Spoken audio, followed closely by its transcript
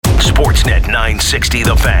Sportsnet 960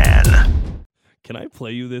 The Fan. Can I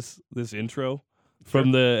play you this intro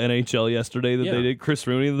from the NHL yesterday that they did? Chris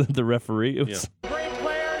Rooney, the referee. It was Great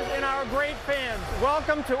players and our great fans.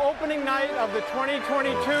 Welcome to opening night of the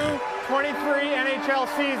 2022-23 NHL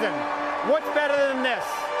season. What's better than this?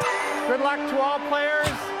 Good luck to all players.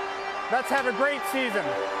 Let's have a great season.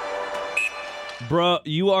 Bruh,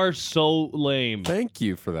 you are so lame. Thank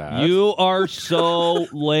you for that. You are so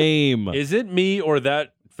lame. Is it me or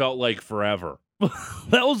that felt like forever?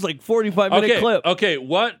 That was like 45-minute clip. Okay,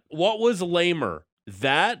 what was lamer?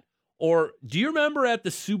 That, or do you remember at the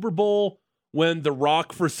Super Bowl when The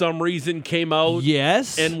Rock for some reason came out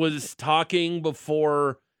Yes. and was talking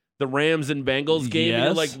before the Rams and Bengals game? And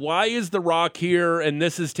you're like, why is The Rock here and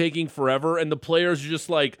this is taking forever? And the players are just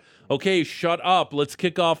like, okay, shut up. Let's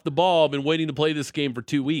kick off the ball. I've been waiting to play this game for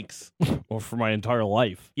 2 weeks. Or for my entire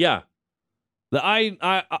life. Yeah.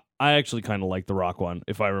 I actually kind of like the Rock one,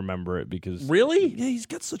 if I remember it, because Really? yeah, he's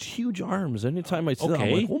got such huge arms. Anytime I see that, I'm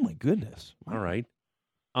Okay. like, oh my goodness. All right.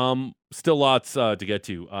 Still lots to get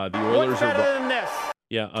to. The Oilers What's better than this?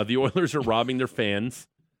 the Oilers are robbing their fans.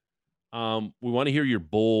 We want to hear your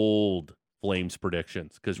bold Flames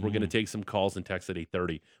predictions because we're going to take some calls and texts at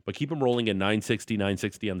 8:30. But keep them rolling at 960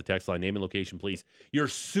 on the text line. Name and location, please. Your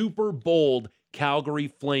super bold Calgary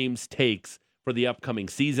Flames takes for the upcoming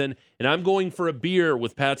season. And I'm going for a beer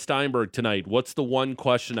with Pat Steinberg tonight. What's the one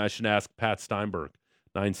question I should ask Pat Steinberg?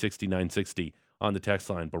 960 on the text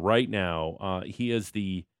line. But right now, he is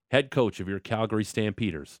the head coach of your Calgary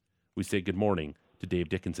Stampeders. We say good morning to Dave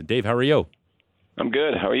Dickinson. Dave, how are you? I'm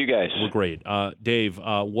good. How are you guys? We're great. Dave,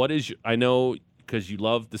 what is I know because you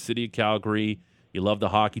love the city of Calgary, you love the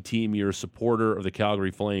hockey team, you're a supporter of the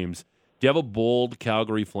Calgary Flames. Do you have a bold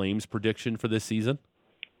Calgary Flames prediction for this season?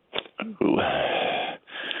 Ooh.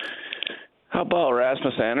 How about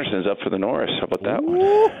Rasmus Anderson's up for the Norris? How about that one?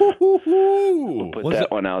 Ooh. Put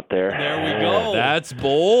that one out there. There we go. That's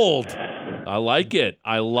bold. I like it.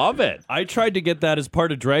 I love it. I tried to get that as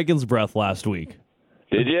part of Dragon's Breath last week.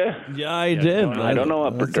 Did you? Yeah, I did. I don't know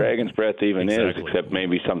what Dragon's Breath even Exactly. is, except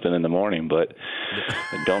maybe something in the morning, but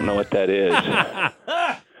I don't know what that is.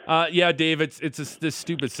 Yeah, Dave, it's this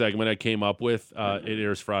stupid segment I came up with. It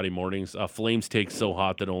airs Friday mornings. Flames take so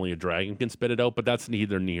hot that only a dragon can spit it out, but that's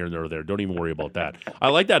neither near nor there. Don't even worry about that. I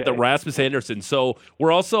like that, the Rasmus Anderson. So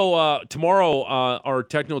we're also, tomorrow, our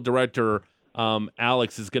technical director,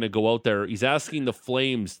 Alex, is going to go out there. He's asking the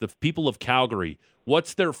Flames, the people of Calgary,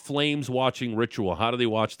 what's their Flames watching ritual? How do they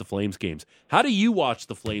watch the Flames games? How do you watch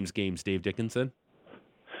the Flames games, Dave Dickinson?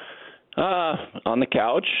 On the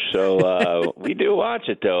couch. So we do watch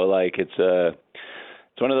it though. Like it's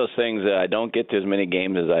one of those things that I don't get to as many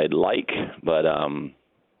games as I'd like, but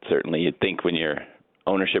certainly you'd think when your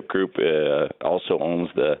ownership group also owns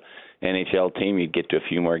the NHL team, you'd get to a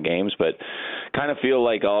few more games, but kind of feel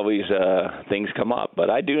like always things come up. But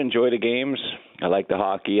I do enjoy the games. I like the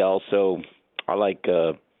hockey also. I like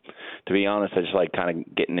to be honest, I just like kind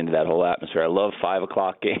of getting into that whole atmosphere. I love 5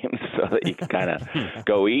 o'clock games so that you can kind of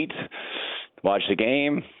go eat, watch the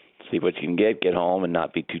game, see what you can get home, and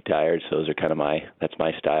not be too tired. So those are kind of that's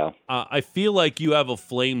my style. I feel like you have a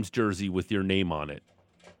Flames jersey with your name on it.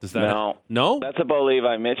 Does that No. No? That's a Bo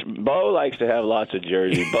Levi Mitch. Bo likes to have lots of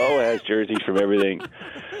jerseys. Bo has jerseys from everything.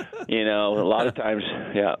 You know, a lot of times,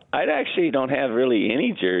 yeah. I actually don't have really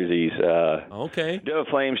any jerseys. Okay. I do have a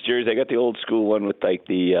Flames jersey. I got the old school one with like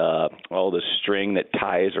the string that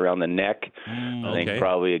ties around the neck. I think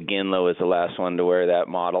probably Ginlow is the last one to wear that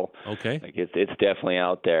model. Okay. Like it's definitely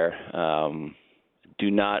out there. I'm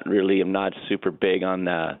not super big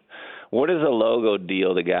on what is the logo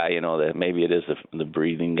deal? The guy, that maybe it is the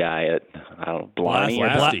breathing guy at Blarney.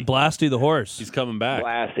 Blasty. Blasty the horse. He's coming back.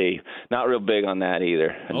 Blasty. Not real big on that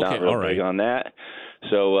either. Not real all right. big on that.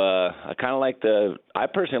 So I kind of I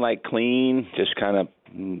personally like clean, just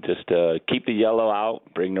keep the yellow out,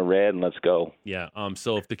 bring the red, and let's go. Yeah.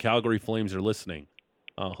 So if the Calgary Flames are listening,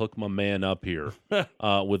 hook my man up here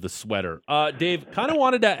with the sweater. Dave, kind of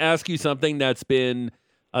wanted to ask you something that's been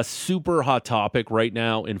a super hot topic right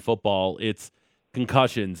now in football. It's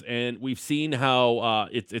concussions, and we've seen how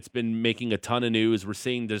it's been making a ton of news. We're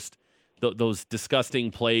seeing just those disgusting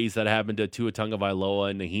plays that happened to Tua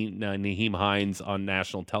Tagovailoa and Nyheim Hines on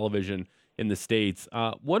national television in the States.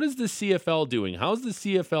 What is the CFL doing? How's the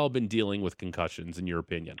CFL been dealing with concussions, in your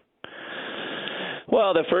opinion?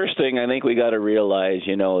 Well, the first thing I think we got to realize,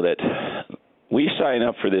 that we sign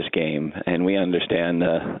up for this game and we understand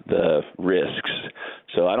the risks.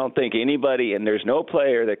 So I don't think anybody, and there's no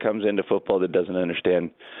player that comes into football that doesn't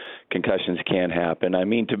understand concussions can happen. I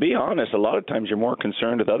mean, to be honest, a lot of times you're more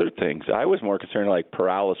concerned with other things. I was more concerned like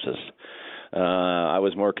paralysis. I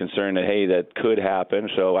was more concerned that, hey, that could happen,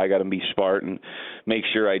 so I got to be smart and make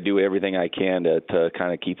sure I do everything I can to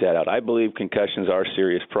kind of keep that out. I believe concussions are a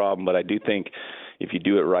serious problem, but I do think if you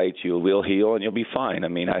do it right, you will heal and you'll be fine. I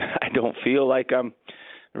mean, I don't feel like I'm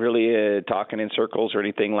really talking in circles or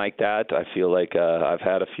anything like that. I feel like I've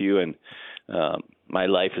had a few, and my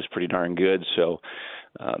life is pretty darn good, so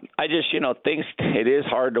I just, things, it is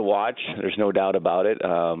hard to watch. There's no doubt about it.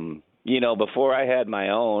 Before I had my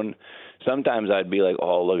own, sometimes I'd be like,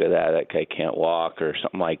 oh, look at that. That guy can't walk or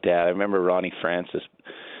something like that. I remember Ronnie Francis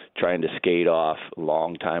trying to skate off a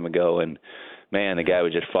long time ago, and, man, the guy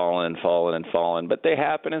was just falling. But they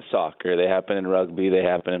happen in soccer. They happen in rugby. They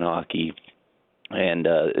happen in hockey. And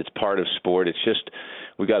it's part of sport. It's just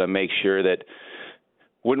we got to make sure that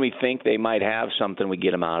when we think they might have something, we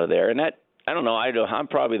get them out of there. And that, I don't know. I'm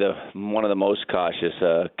probably one of the most cautious.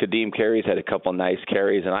 Kadeem Carey's had a couple nice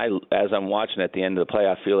carries, and as I'm watching at the end of the play,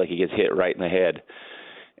 I feel like he gets hit right in the head.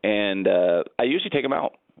 And I usually take him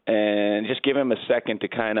out and just give him a second to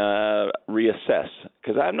kind of reassess,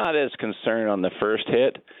 because I'm not as concerned on the first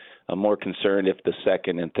hit. I'm more concerned if the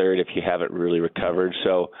second and third, if you haven't really recovered.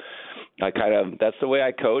 So that's the way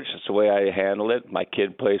I coach. That's the way I handle it. My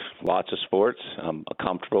kid plays lots of sports. I'm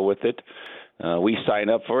comfortable with it. We sign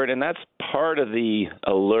up for it, and that's part of the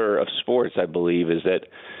allure of sports, I believe, is that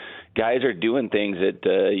guys are doing things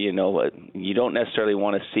that, you don't necessarily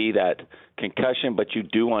want to see that concussion, but you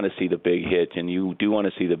do want to see the big hit, and you do want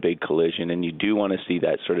to see the big collision, and you do want to see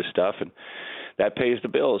that sort of stuff, and that pays the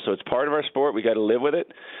bills. So it's part of our sport. We got to live with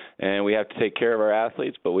it, and we have to take care of our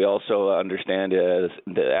athletes, but we also understand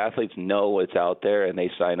the athletes know what's out there, and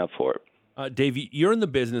they sign up for it. Dave, you're in the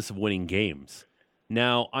business of winning games.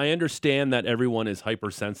 Now, I understand that everyone is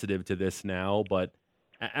hypersensitive to this now, but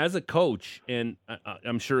as a coach, and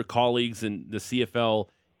I'm sure colleagues in the CFL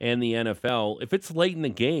and the NFL, if it's late in the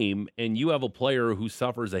game and you have a player who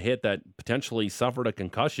suffers a hit that potentially suffered a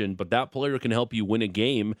concussion, but that player can help you win a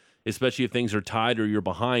game, especially if things are tied or you're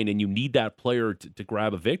behind and you need that player to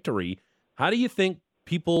grab a victory, how do you think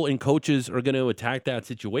people and coaches are going to attack that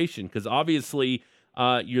situation? Because obviously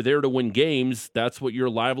you're there to win games. That's what your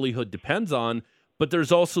livelihood depends on. But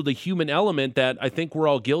there's also the human element that I think we're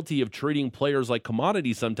all guilty of treating players like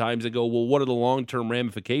commodities sometimes and go, well, what are the long-term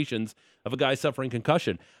ramifications of a guy suffering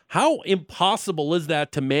concussion? How impossible is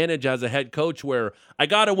that to manage as a head coach where I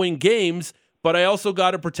got to win games, but I also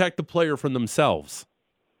got to protect the player from themselves?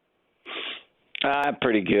 I'm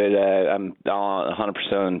pretty good. I'm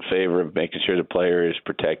 100% in favor of making sure the player is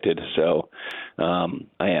protected. So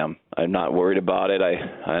I am. I'm not worried about it.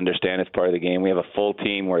 I understand it's part of the game. We have a full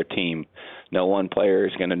team. We're a team. No one player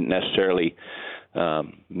is going to necessarily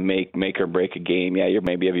make or break a game. Yeah,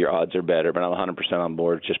 maybe your odds are better, but I'm 100% on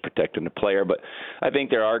board just protecting the player. But I think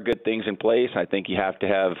there are good things in place. I think you have to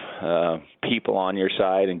have people on your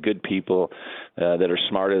side and good people that are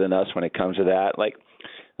smarter than us when it comes to that. Like,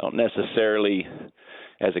 I don't necessarily,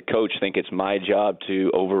 as a coach, think it's my job to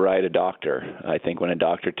override a doctor. I think when a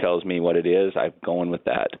doctor tells me what it is, I'm going with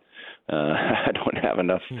that. I don't have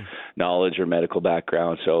enough knowledge or medical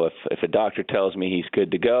background. So if a doctor tells me he's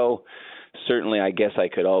good to go, certainly I guess I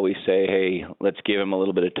could always say, hey, let's give him a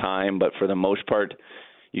little bit of time. But for the most part,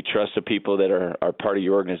 you trust the people that are part of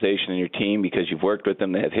your organization and your team because you've worked with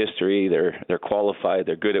them. They have history. They're qualified.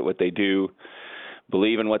 They're good at what they do.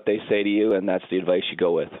 Believe in what they say to you, and that's the advice you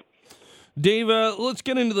go with. Dave, let's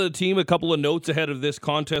get into the team. A couple of notes ahead of this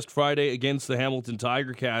contest Friday against the Hamilton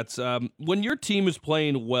Tiger Cats. When your team is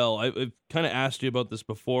playing well, I've kind of asked you about this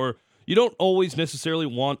before, you don't always necessarily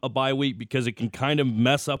want a bye week because it can kind of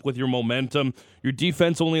mess up with your momentum. Your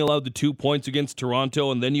defense only allowed the 2 points against Toronto,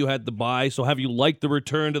 and then you had the bye. So have you liked the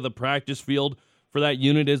return to the practice field for that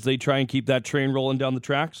unit as they try and keep that train rolling down the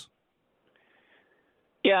tracks?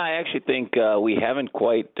 Yeah, I actually think we haven't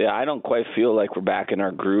quite I don't quite feel like we're back in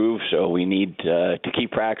our groove, so we need to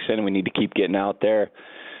keep practicing. We need to keep getting out there.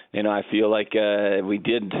 You know, I feel like we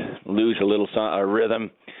did lose a little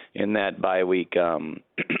rhythm in that bye week.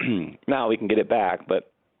 Now we can get it back,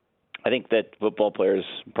 but I think that football players,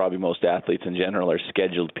 probably most athletes in general, are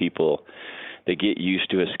scheduled people. They get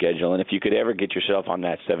used to a schedule, and if you could ever get yourself on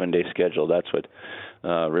that 7-day schedule, that's what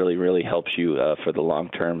really, really helps you for the long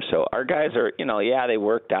term. So our guys are, they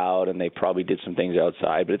worked out and they probably did some things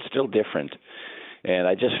outside, but it's still different. And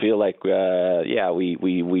I just feel like,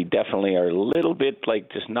 we definitely are a little bit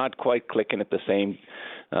like just not quite clicking at the same,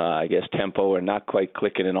 tempo, or not quite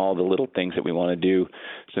clicking in all the little things that we want to do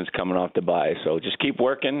since coming off the bye. So just keep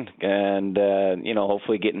working and,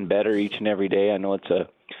 hopefully getting better each and every day. I know it's a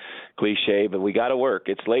cliche, but we got to work.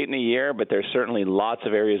 It's late in the year, but there's certainly lots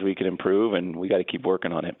of areas we can improve, and we got to keep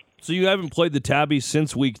working on it. So you haven't played the Tabbies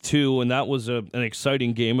since week 2, and that was an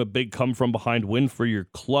exciting game, a big come-from-behind win for your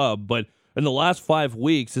club. But in the last 5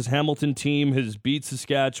 weeks, this Hamilton team has beat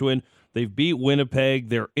Saskatchewan. They've beat Winnipeg.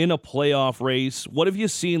 They're in a playoff race. What have you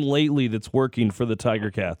seen lately that's working for the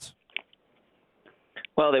Tiger Cats?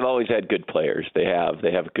 Well, they've always had good players. They have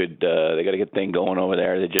good. They got a good thing going over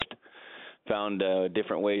there. They just found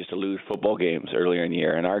different ways to lose football games earlier in the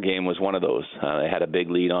year, and our game was one of those. They had a big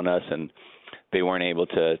lead on us, and they weren't able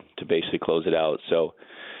to basically close it out. So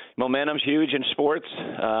momentum's huge in sports.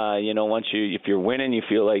 If you're winning, you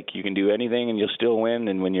feel like you can do anything and you'll still win.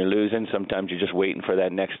 And when you're losing, sometimes you're just waiting for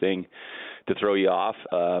that next thing to throw you off.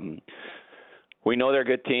 We know they're a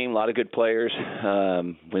good team, a lot of good players.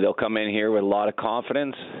 They'll come in here with a lot of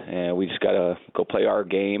confidence, and we just got to go play our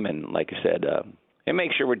game. And like I said, and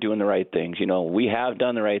make sure we're doing the right things. We have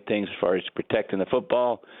done the right things as far as protecting the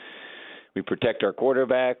football. We protect our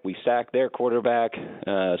quarterback. We sack their quarterback.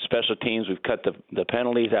 Special teams, we've cut the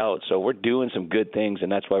penalties out. So we're doing some good things,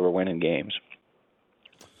 and that's why we're winning games.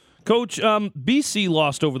 Coach, BC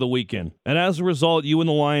lost over the weekend, and as a result, you and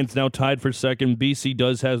the Lions now tied for second. BC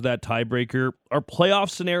does have that tiebreaker. Are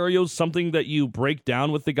playoff scenarios something that you break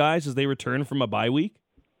down with the guys as they return from a bye week?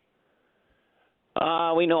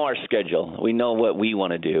 We know our schedule. We know what we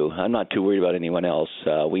want to do. I'm not too worried about anyone else.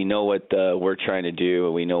 We know what we're trying to do,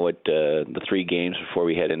 and we know what the 3 games before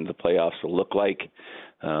we head into the playoffs will look like.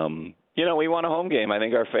 We want a home game. I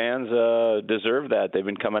think our fans deserve that. They've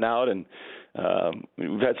been coming out, and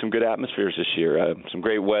we've had some good atmospheres this year. Some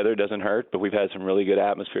great weather doesn't hurt, but we've had some really good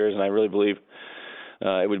atmospheres, and I really believe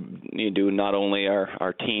it would do not only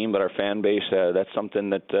our team but our fan base. That's something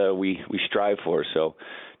that we strive for. So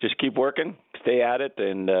just keep working, stay at it,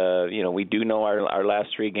 and we do know our last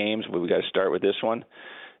 3 games, but we got to start with this one,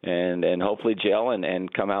 and hopefully gel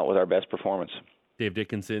and come out with our best performance. Dave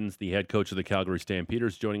Dickinson's the head coach of the Calgary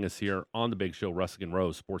Stampeders, joining us here on the Big Show, Russick and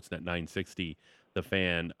Rose, Sportsnet 960, The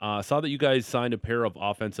Fan. Saw that you guys signed a pair of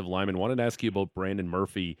offensive linemen. Wanted to ask you about Brandon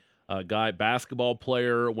Murphy, basketball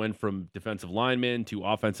player, went from defensive lineman to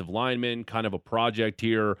offensive lineman, kind of a project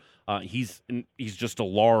here. He's just a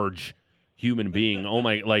large human being.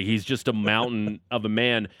 He's just a mountain of a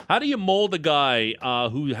man. How do you mold a guy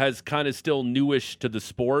who has kind of still newish to the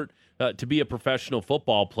sport to be a professional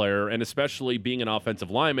football player, and especially being an offensive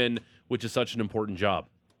lineman, which is such an important job?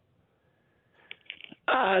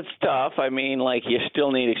 It's tough. I mean, you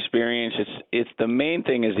still need experience. It's the main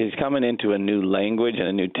thing is he's coming into a new language and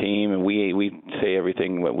a new team, and we say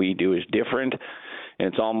everything what we do is different. And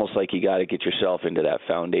it's almost like you got to get yourself into that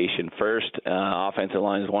foundation first. Offensive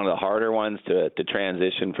line is one of the harder ones to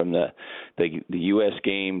transition from the U.S.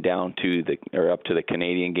 game down to up to the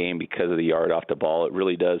Canadian game because of the yard off the ball. It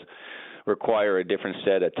really does require a different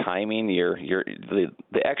set of timing.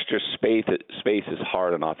 The extra space is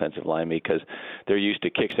hard on offensive line because they're used to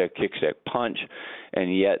kick step, punch,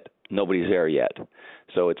 and yet nobody's there yet.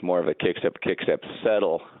 So it's more of a kick step,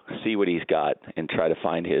 settle, see what he's got, and try to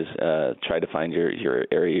find your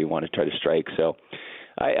area you want to try to strike. So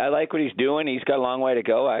I like what he's doing. He's got a long way to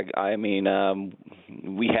go. I mean,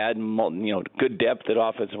 we had good depth at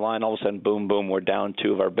offensive line. All of a sudden, boom, we're down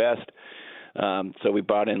 2 of our best. So we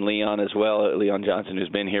brought in Leon as well, Leon Johnson, who's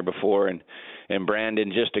been here before, and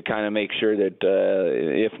Brandon, just to kind of make sure that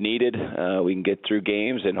if needed, we can get through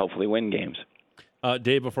games and hopefully win games.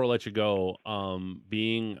 Dave, before I let you go,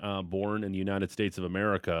 being born in the United States of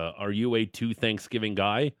America, are you a 2 Thanksgiving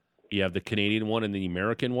guy? You have the Canadian one and the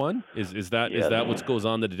American one. Is that what goes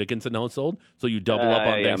on in the Dickinson household? So you double up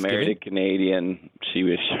on Thanksgiving? I married a Canadian. She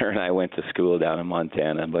was sure, and I went to school down in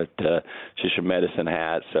Montana, but she's from Medicine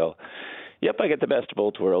Hat. So, yep, I get the best of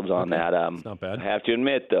both worlds on that. It's not bad. I have to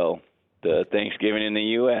admit, though, the Thanksgiving in the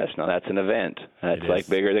U.S., now that's an event. That's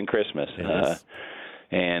bigger than Christmas.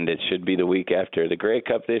 And it should be the week after the Grey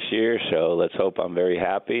Cup this year, so let's hope I'm very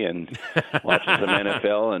happy and watching some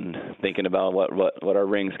NFL and thinking about what our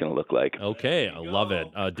ring's going to look like. Okay, I love it.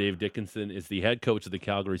 Dave Dickinson is the head coach of the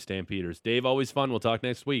Calgary Stampeders. Dave, always fun. We'll talk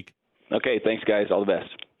next week. Okay, thanks, guys. All the best.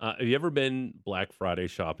 Have you ever been Black Friday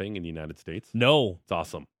shopping in the United States? No. It's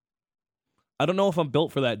awesome. I don't know if I'm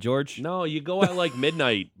built for that, George. No, you go at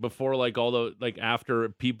midnight before after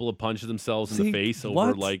people have punched themselves in the face over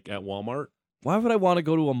at Walmart. Why would I want to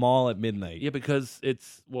go to a mall at midnight? Yeah, because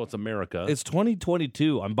it's America. It's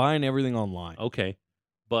 2022. I'm buying everything online. Okay.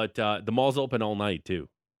 But the mall's open all night, too.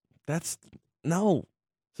 No.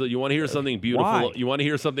 So you want to hear something beautiful? Why? You want to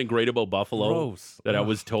hear something great about Buffalo? Gross. That I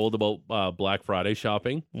was told about Black Friday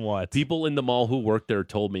shopping? What? People in the mall who work there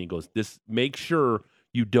told me, make sure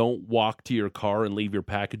you don't walk to your car and leave your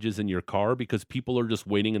packages in your car because people are just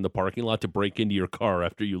waiting in the parking lot to break into your car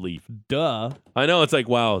after you leave. Duh. I know. It's like,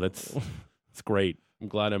 wow, that's great. I'm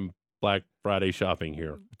glad I'm Black Friday shopping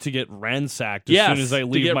here. To get ransacked as soon as I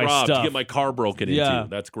leave to get my robbed, stuff. to get my car broken into.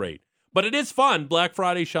 That's great. But it is fun. Black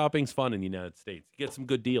Friday shopping's fun in the United States. You get some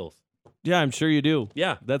good deals. Yeah, I'm sure you do.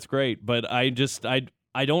 Yeah. That's great. But I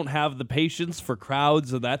don't have the patience for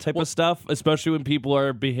crowds and that type of stuff, especially when people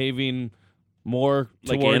are behaving more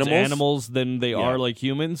Like towards animals? than they are like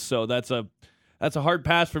humans. So that's a hard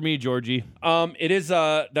pass for me, Georgie. It is.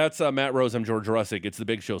 That's Matt Rose. I'm George Russick. It's the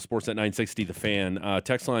Big Show. Sports at 960. The Fan.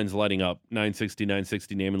 Text line's lighting up. 960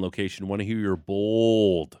 name and location. Want to hear your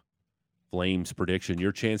bold Flames prediction?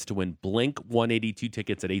 Your chance to win Blink 182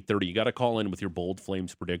 tickets at 8:30. You got to call in with your bold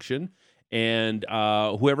Flames prediction, and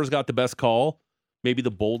whoever's got the best call, maybe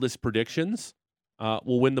the boldest predictions,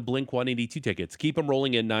 will win the Blink 182 tickets. Keep them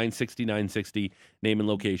rolling in. 960 name and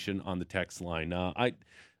location on the text line.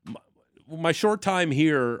 My short time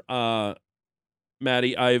here,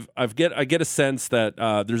 Maddie, I get a sense that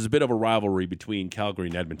there's a bit of a rivalry between Calgary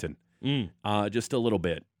and Edmonton, just a little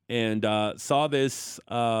bit, and saw this.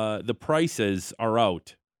 The prices are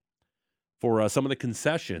out for some of the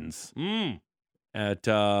concessions at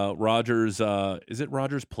Rogers. Is it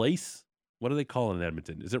Rogers Place? What do they call it in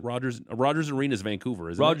Edmonton? Is it Rogers? Rogers Arena is Vancouver,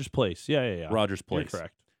 isn't Rogers it? Place. Yeah. Rogers Place. You're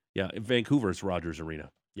correct. Yeah, Vancouver's Rogers Arena.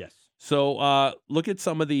 Yes. So look at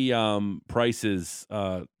some of the prices,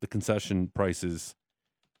 the concession prices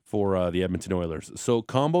for the Edmonton Oilers. So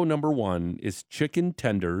combo number 1 is chicken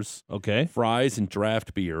tenders, Okay. fries, and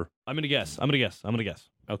draft beer. I'm gonna guess.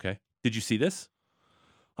 Okay. Did you see this?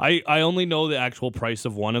 I only know the actual price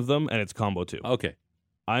of one of them, and it's combo 2. Okay.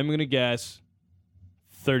 I'm gonna guess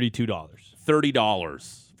 $32.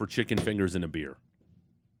 $30 for chicken fingers and a beer.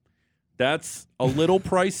 That's a little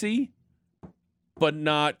pricey, but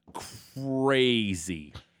not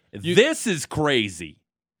crazy. This is crazy.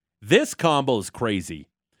 This combo is crazy.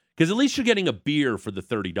 Because at least you're getting a beer for the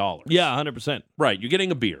 $30. Yeah, 100%. Right, you're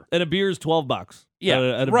getting a beer. And a beer is $12. Yeah,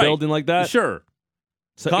 at a right. building like that. Sure.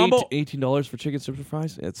 So Combo- $18 for chicken strips and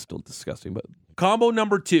fries. It's still disgusting, but Combo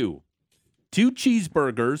number 2, 2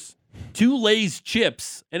 cheeseburgers, 2 Lay's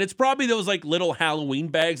chips, and it's probably those like little Halloween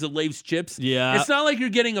bags of Lay's chips. Yeah. It's not like you're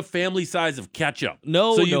getting a family size of ketchup.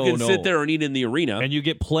 No, so you no, can no. sit there and eat in the arena. and you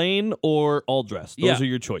get plain or all dressed. Those Yeah. are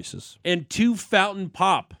your choices. And 2 fountain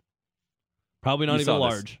pop. Probably not You even saw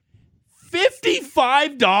this. large.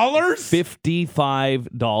 $55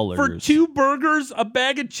 $55 for 2 burgers, a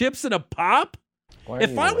bag of chips, and a pop?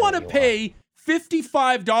 If I want to pay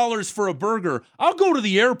 $55 for a burger, I'll go to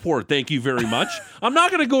the airport, thank you very much. I'm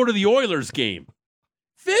not going to go to the Oilers game.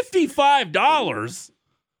 $55?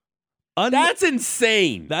 That's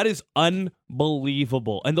insane. That is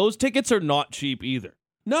unbelievable. And those tickets are not cheap either.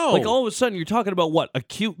 No. Like all of a sudden you're talking about what? A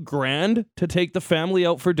cute grand to take the family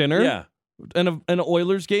out for dinner? Yeah. And an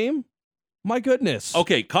Oilers game? My goodness.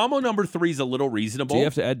 Okay, combo number 3 is a little reasonable. Do you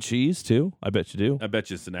have to add cheese too? I bet you do. I bet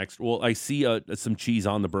you it's an extra. Well, I see some cheese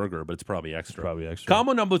on the burger, but it's probably extra. Probably extra.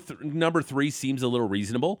 Combo number 3 seems a little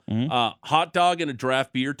reasonable. Hot dog and a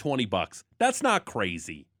draft beer, $20. That's not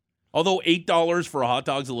crazy. Although $8 for a hot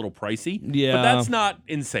dog's a little pricey. Yeah. But that's not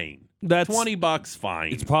insane. That's $20,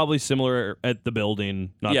 fine. It's probably similar at the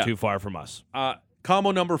building, not Yeah. too far from us. Combo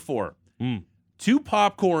number 4. 2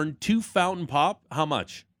 popcorn, 2 fountain pop. How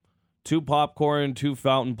much? 2 popcorn, 2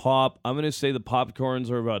 fountain pop. I'm going to say the popcorns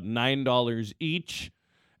are about $9 each,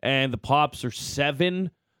 and the pops are $7.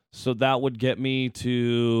 So that would get me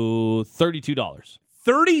to $32.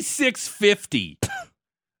 $36.50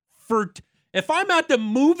 for. If I'm at the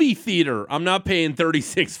movie theater, I'm not paying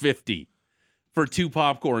 $36.50 for 2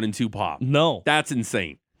 popcorn and 2 pop. No. That's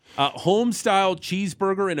insane. Home style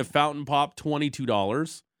cheeseburger and a fountain pop,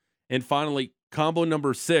 $22. And finally, combo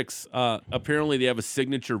number 6. Apparently, they have a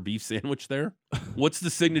signature beef sandwich there. What's the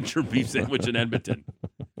signature beef sandwich in Edmonton?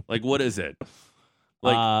 Like, what is it?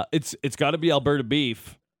 Like, It's got to be Alberta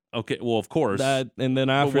beef. okay, well, of course. That and then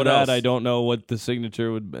after what that, else? I don't know what the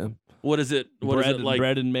signature would be. What is it? What is bread, it like?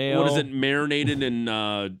 bread and mayo. What is it? Marinated in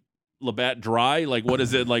Labatt Dry? Like, what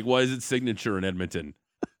is it? Like, why is it signature in Edmonton?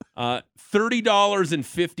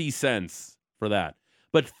 $30.50 for that,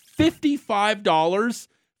 but $55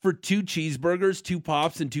 for 2 cheeseburgers, 2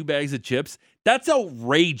 pops, and 2 bags of chips. That's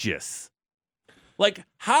outrageous. Like,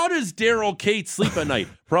 how does Daryl Cates sleep at night?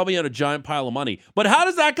 Probably on a giant pile of money. But how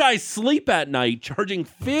does that guy sleep at night charging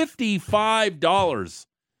 $55?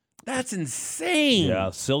 That's insane.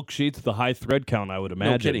 Yeah, silk sheets with a high thread count, I would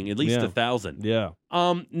imagine. No kidding. At least yeah. 1,000. Yeah.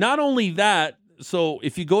 Not only that, so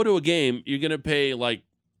if you go to a game, you're going to pay like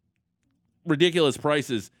ridiculous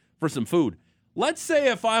prices for some food. Let's say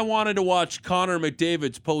if I wanted to watch Connor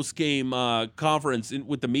McDavid's post-game conference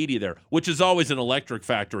with the media there, which is always an electric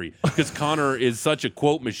factory because Connor is such a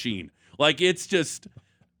quote machine. Like, it's just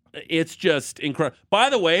incredible. By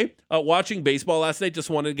the way, watching baseball last night, just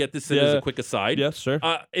wanted to get this in as a quick aside. Yes, sir.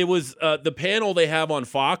 It was the panel they have on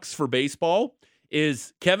Fox for baseball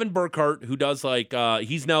is Kevin Burkhardt, who does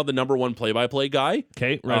he's now the number one play-by-play guy.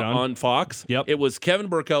 Okay, right on Fox. Yep. It was Kevin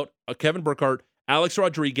Burkhardt, Alex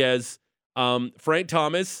Rodriguez, Frank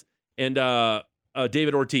Thomas, and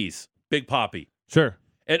David Ortiz, Big Papi. Sure.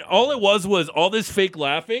 And all it was all this fake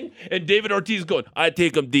laughing, and David Ortiz going, I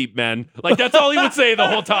take him deep, man. Like, that's all he would say the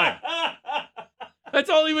whole time. That's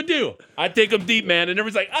all he would do. I take him deep, man. And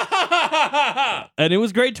everybody's like, ah, ha, ha, ha, ha, ha. And it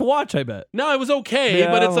was great to watch, I bet. No, it was okay,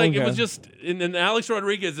 Yeah, but it's like, okay. it was just, and Alex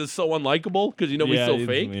Rodriguez is so unlikable because, he's so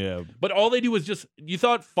fake. Yeah. But all they do is you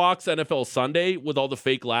thought Fox NFL Sunday with all the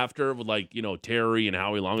fake laughter with Terry and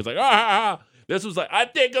Howie Long was like, ah, ha, ha. This was like, I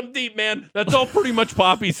take him deep, man. That's all pretty much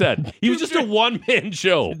Papi said. He was just a one-man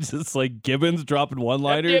show. Just like Gibbons dropping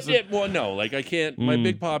one-liners. Well, no, I can't. My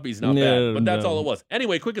Big Papi's not bad, but that's all it was.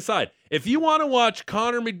 Anyway, quick aside. If you want to watch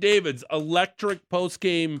Connor McDavid's electric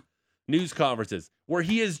post-game news conferences where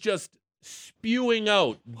he is just spewing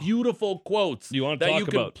out beautiful quotes You want to that talk you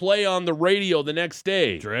can about play on the radio the next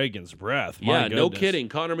day. Dragon's breath. Yeah, My no goodness. kidding.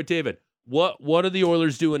 Connor McDavid. What are the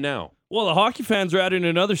Oilers doing now? Well, the hockey fans are adding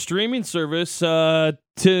another streaming service to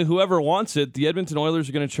whoever wants it. The Edmonton Oilers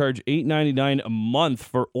are going to charge $8.99 a month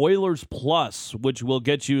for Oilers Plus, which will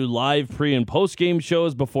get you live pre- and post-game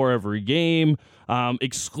shows before every game,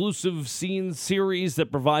 exclusive scene series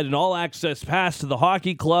that provide an all-access pass to the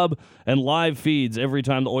hockey club, and live feeds every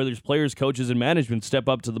time the Oilers players, coaches, and management step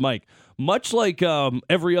up to the mic, much like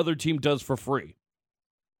every other team does for free.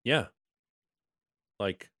 Yeah.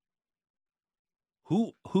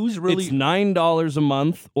 Who's really... It's $9 a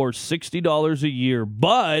month or $60 a year,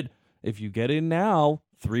 but if you get in now,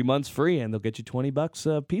 3 months free, and they'll get you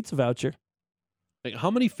 $20 pizza voucher.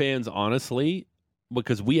 how many fans, honestly,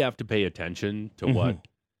 because we have to pay attention to what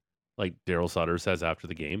Daryl Sutter says after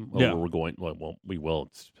the game. Yeah. We're going, we will,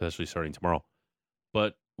 especially starting tomorrow.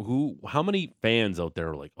 But how many fans out there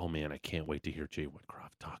are like, oh man, I can't wait to hear Jay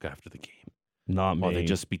Woodcroft talk after the game? Not me. Oh, they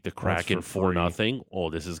just beat the Kraken for 4-0. Oh,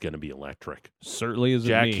 this is going to be electric. Certainly isn't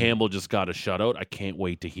Jack me. Campbell just got a shutout. I can't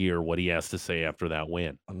wait to hear what he has to say after that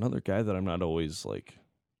win. Another guy that I'm not always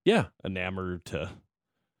Yeah. enamored to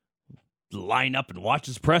line up and watch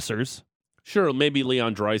his pressers. Sure, maybe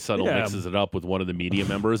Leon Draisaitl Yeah. mixes it up with one of the media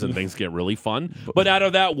members and things get really fun. But out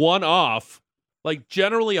of that one off,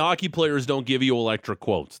 generally hockey players don't give you electric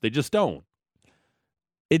quotes. They just don't.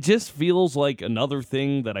 It just feels like another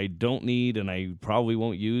thing that I don't need and I probably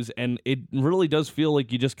won't use. And it really does feel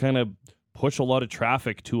like you just kind of push a lot of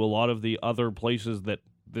traffic to a lot of the other places that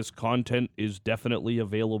this content is definitely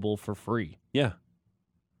available for free. Yeah.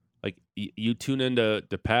 You tune into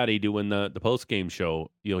Patty doing the post-game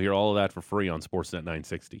show, you'll hear all of that for free on Sportsnet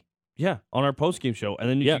 960. Yeah, on our post-game show. And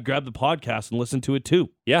then you Yeah. can grab the podcast and listen to it too.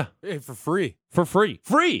 Yeah. Hey, for free. For free.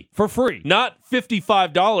 Free. For free. Not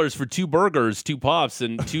 $55 for 2 burgers, 2 pops,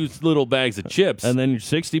 and 2 little bags of chips. And then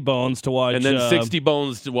 60 bones to watch. And then 60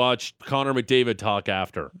 bones to watch Connor McDavid talk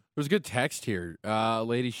after. There's a good text here.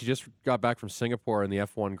 Lady, she just got back from Singapore in the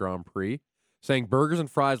F1 Grand Prix, saying burgers and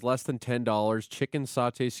fries less than $10, chicken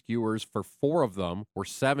sauté skewers for 4 of them were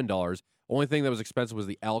 $7. Only thing that was expensive was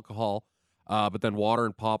the alcohol, but then water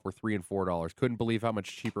and pop were $3 and $4. Couldn't believe how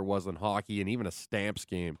much cheaper it was than hockey and even a Stamps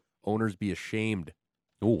game. Owners be ashamed.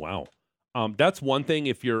 Oh, wow. That's one thing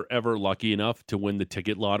if you're ever lucky enough to win the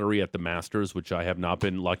ticket lottery at the Masters, which I have not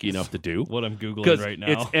been lucky enough to do. What I'm Googling Because right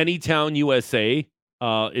now. it's Anytown, USA.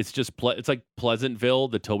 It's just it's like Pleasantville,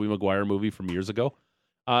 the Tobey Maguire movie from years ago.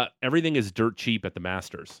 Everything is dirt cheap at the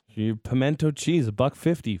Masters. Your pimento cheese,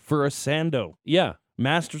 $1.50 for a Sando. Yeah.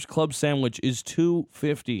 Masters Club sandwich is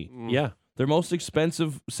 $2.50. Yeah. Their most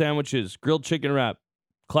expensive sandwiches, grilled chicken wrap,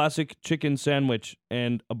 classic chicken sandwich,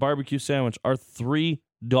 and a barbecue sandwich are $3.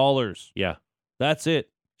 Yeah. That's it.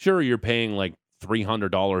 Sure, you're paying like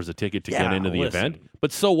 $300 a ticket to get Yeah, into the listen. event,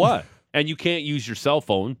 but so what? And you can't use your cell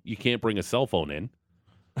phone. You can't bring a cell phone in.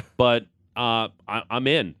 But I'm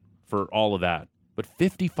in for all of that. But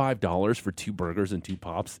 $55 for 2 burgers and 2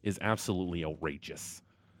 pops is absolutely outrageous.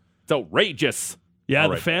 It's outrageous. Yeah, All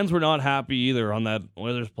the right. fans were not happy either on that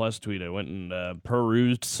Oilers Plus tweet. I went and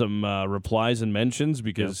perused some replies and mentions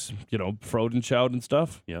because, Frodenchout and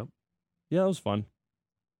stuff. Yeah. Yeah, it was fun.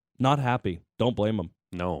 Not happy. Don't blame them.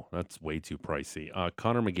 No, that's way too pricey.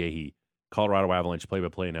 Connor McGahey, Colorado Avalanche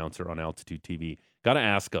play-by-play announcer on Altitude TV. Got to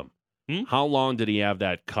ask him, how long did he have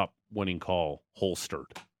that cup-winning call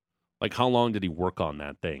holstered? How long did he work on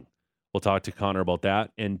that thing? We'll talk to Connor about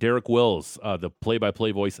that. And Derek Wills, the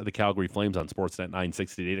play-by-play voice of the Calgary Flames on Sportsnet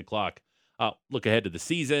 960 at 8 o'clock. Look ahead to the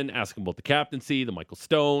season, ask him about the captaincy, the Michael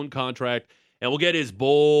Stone contract, and we'll get his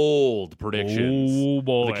bold predictions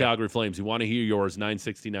for the Calgary Flames. You want to hear yours,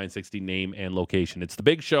 960 name and location. It's The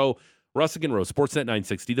Big Show, Russick and Rose, Sportsnet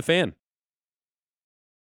 960, The Fan.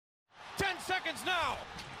 10 seconds now.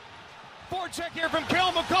 Forecheck here from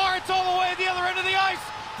Cale Makar. It's all the way at the other end of the ice.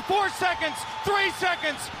 4 seconds, 3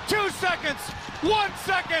 seconds, 2 seconds, 1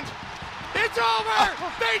 second. It's over!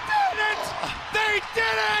 They did it! They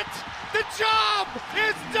did it! The job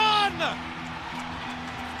is done!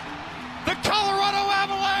 The Colorado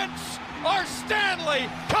Avalanche are Stanley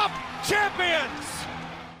Cup champions!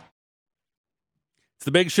 It's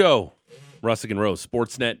The Big Show, Russick and Rose,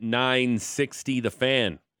 Sportsnet 960, The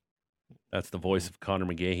Fan. That's the voice of Connor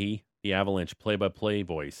McGahey, the Avalanche play-by-play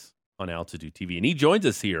voice on Altitude TV. And he joins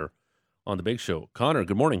us here on The Big Show. Connor,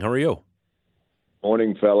 good morning. How are you?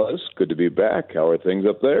 Morning, fellas. Good to be back. How are things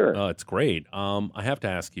up there? It's great. I have to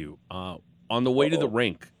ask you, on the way to the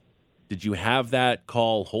rink, did you have that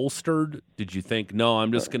call holstered? Did you think, no,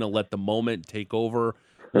 I'm just going to let the moment take over?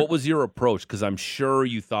 What was your approach? Because I'm sure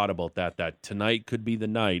you thought about that tonight could be the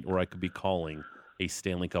night where I could be calling a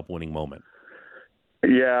Stanley Cup winning moment.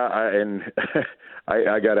 Yeah,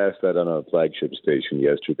 I got asked that on a flagship station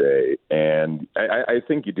yesterday, and I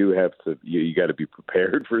think you do have to. You got to be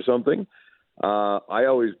prepared for something. I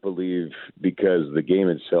always believe, because the game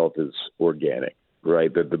itself is organic,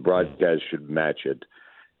 right, that the broadcast should match it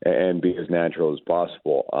and be as natural as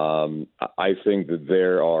possible. I think that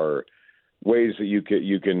there are ways that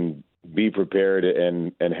you can be prepared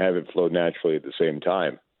and have it flow naturally at the same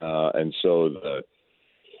time. And so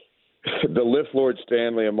the Lift Lord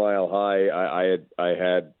Stanley a Mile High, I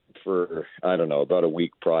had for, I don't know, about a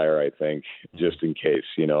week prior, I think, just in case.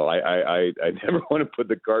 You know, I never want to put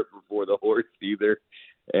the cart before the horse either,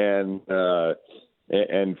 and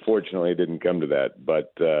fortunately it didn't come to that.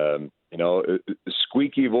 But you know,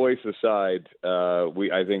 squeaky voice aside,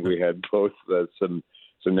 I think we had both some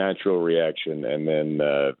natural reaction, and then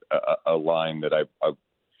a line that I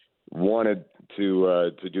wanted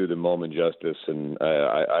to do the moment justice, and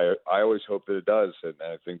I always hope that it does, and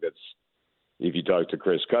I think that's. If you talk to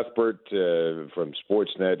Chris Cuthbert from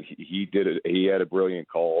Sportsnet, he did it. He had a brilliant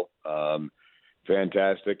call,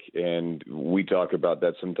 fantastic, and we talk about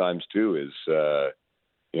that sometimes too. Is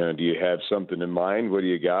you know, do you have something in mind? What do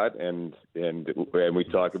you got? And we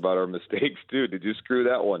talk about our mistakes too. Did you screw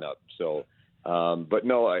that one up? So, but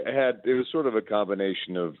no, it was sort of a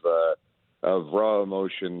combination of raw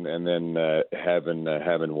emotion and then having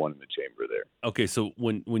one in the chamber there. Okay, so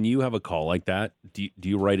when you have a call like that, do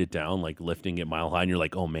you write it down, like lifting it mile high, and you're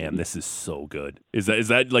like, oh man, this is so good? Is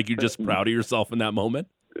that like you're just proud of yourself in that moment?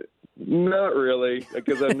 Not really,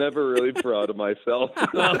 because I'm never really proud of myself.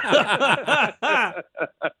 But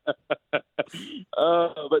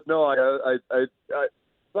no, I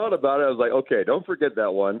thought about it. I was like, okay, don't forget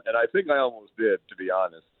that one, and I think I almost did, to be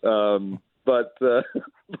honest. But I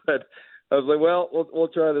was like, well, we'll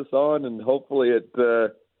try this on, and hopefully it,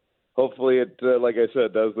 like I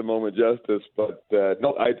said, does the moment justice. But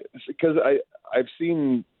no, because I've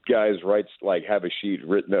seen guys have a sheet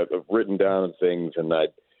written down things, and I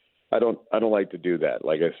don't like to do that.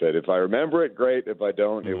 Like I said, if I remember it, great. If I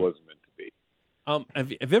don't, it wasn't meant to be.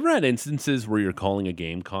 Have you ever had instances where you're calling a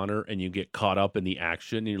game, Connor, and you get caught up in the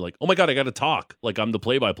action, and you're like, oh my God, I got to talk. Like I'm the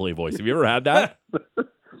play-by-play voice. Have you ever had that?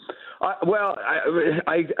 Well,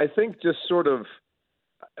 I think just sort of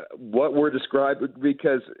what we're describing,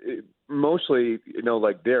 because mostly, you know,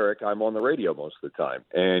 like Derek, I'm on the radio most of the time,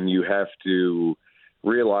 and you have to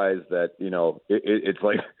realize that, you know, it's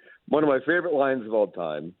like one of my favorite lines of all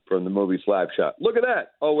time from the movie Slapshot. Look at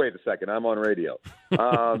that. Oh, wait a second. I'm on radio.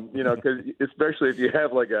 You know, because especially if you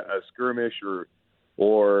have like a skirmish or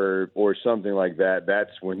something like that,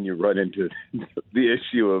 that's when you run into the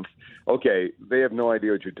issue of, okay, they have no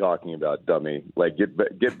idea what you're talking about, dummy. Like get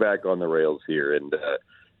back on the rails here and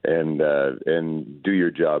do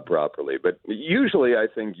your job properly. But usually, I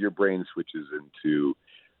think your brain switches into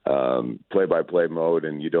play-by-play mode,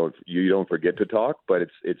 and you don't forget to talk. But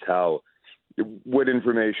it's how, what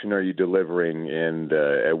information are you delivering, and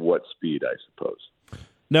at what speed, I suppose.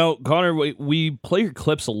 Now, Connor, we play your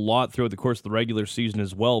clips a lot throughout the course of the regular season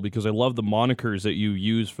as well, because I love the monikers that you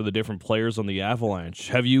use for the different players on the Avalanche.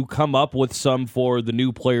 Have you come up with some for the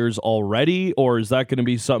new players already, or is that going to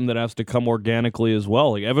be something that has to come organically as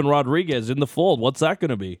well? Like Evan Rodriguez in the fold, what's that going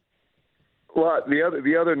to be? Well,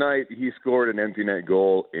 the other night he scored an empty net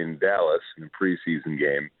goal in Dallas in a preseason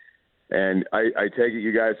game, and I take it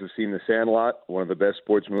you guys have seen The Sandlot, one of the best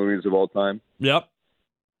sports movies of all time. Yep.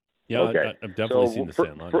 Yeah, Okay. I've definitely So seen The for-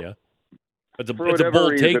 Sandlot, for- yeah. It's a whatever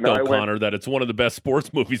bold take, reason, though, I went- Connor, that it's one of the best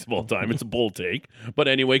sports movies of all time. It's a bold take. But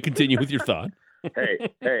anyway, continue with your thought.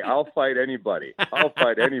 hey, I'll fight anybody.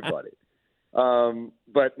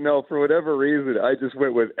 But no, for whatever reason, I just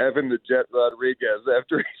went with Evan the Jet Rodriguez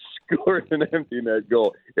after he scored an empty net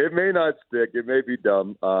goal. It may not stick. It may be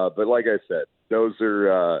dumb. But like I said, those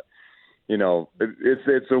are,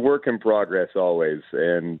 it's a work in progress always.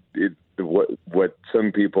 And what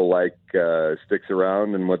some people like sticks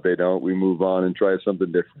around, and what they don't, we move on and try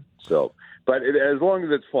something different. So, but as long as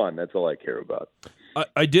it's fun, that's all I care about.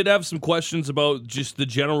 I did have some questions about just the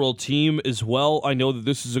general team as well. I know that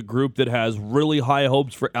this is a group that has really high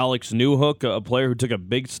hopes for Alex Newhook, a player who took a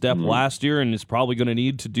big step last year and is probably going to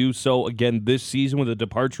need to do so again this season with the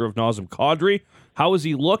departure of Nazem Kadri. How has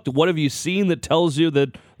he looked? What have you seen that tells you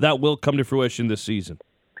that will come to fruition this season?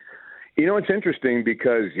 It's interesting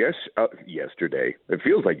because yesterday, it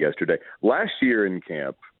feels like yesterday, last year in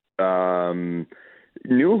camp,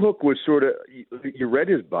 Newhook was sort of, you read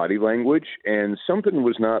his body language and something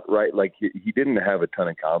was not right. Like he didn't have a ton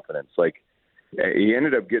of confidence. Like he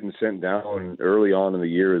ended up getting sent down early on in the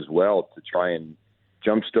year as well to try and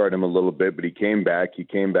jumpstart him a little bit, but he came back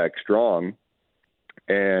strong.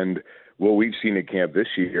 And what we've seen at camp this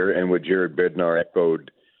year and what Jared Bednar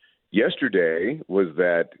echoed yesterday was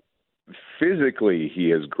that physically he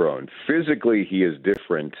has grown. Physically he is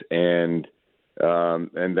different, and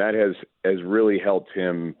that has really helped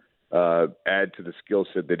him add to the skill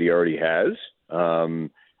set that he already has.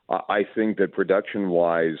 I think that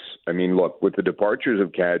production-wise, look, with the departures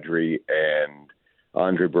of Kadri and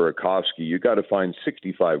Andre Burakovsky, you got to find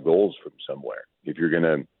 65 goals from somewhere if you're going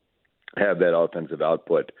to have that offensive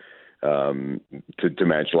output to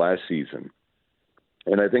match last season.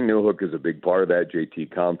 And I think Newhook is a big part of that.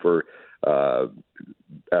 JT Compher,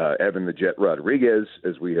 Evan the Jet Rodriguez,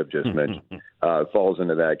 as we have just mentioned, falls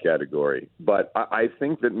into that category. But I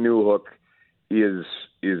think that Newhook is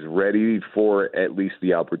ready for at least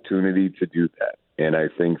the opportunity to do that. And I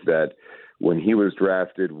think that when he was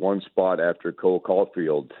drafted one spot after Cole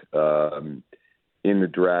Caulfield in the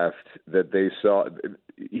draft, that they saw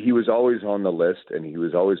he was always on the list and he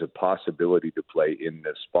was always a possibility to play in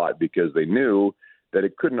this spot because they knew that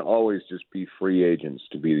it couldn't always just be free agents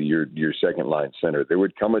to be your second line center. There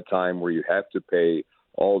would come a time where you have to pay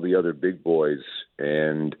all the other big boys,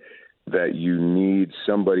 and that you need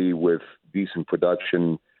somebody with decent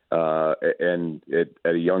production and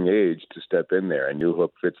at a young age to step in there. And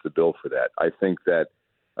Newhook fits the bill for that. I think that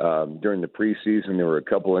during the preseason there were a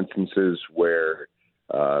couple instances where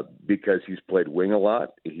because he's played wing a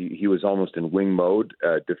lot, he was almost in wing mode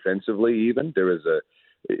defensively. Even there was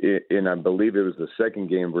and I believe it was the second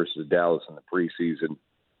game versus Dallas in the preseason,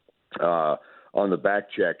 on the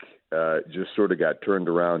back check, just sort of got turned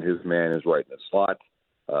around. His man is right in the slot.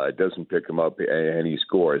 It doesn't pick him up, and he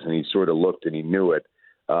scores. And he sort of looked and he knew it.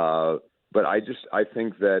 But I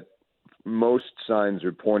think that most signs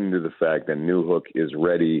are pointing to the fact that Newhook is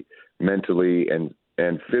ready mentally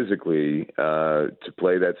and physically to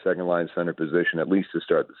play that second line center position, at least to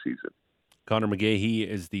start the season. Connor McGahey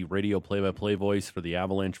is the radio play-by-play voice for the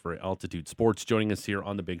Avalanche for Altitude Sports, joining us here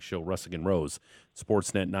on the big show, Russick and Rose,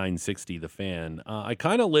 Sportsnet 960, The Fan. I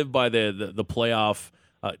kind of live by the playoff.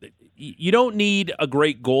 You don't need a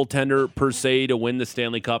great goaltender per se to win the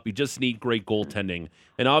Stanley Cup. You just need great goaltending.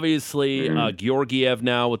 And obviously, Georgiev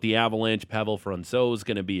now with the Avalanche, Pavel Francouz is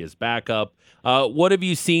going to be his backup. What have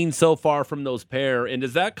you seen so far from those pair? And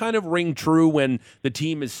does that kind of ring true when the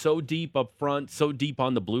team is so deep up front, so deep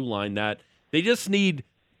on the blue line that they just need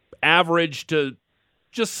average to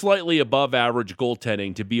just slightly above average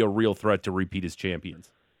goaltending to be a real threat to repeat as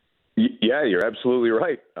champions? Yeah, you're absolutely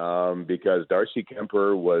right. Because Darcy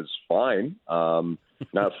Kemper was fine,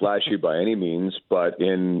 not flashy by any means, but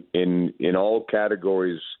in all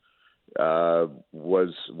categories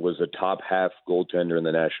was a top half goaltender in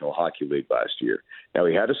the National Hockey League last year. Now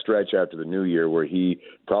he had a stretch after the new year where he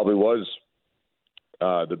probably was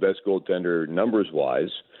the best goaltender numbers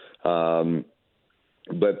wise.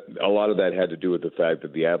 But a lot of that had to do with the fact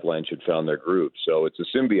that the Avalanche had found their groove. So it's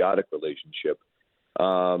a symbiotic relationship.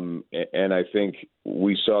 And I think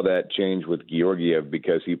we saw that change with Georgiev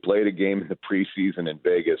because he played a game in the preseason in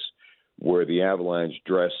Vegas where the Avalanche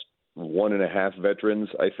dressed 1.5 veterans,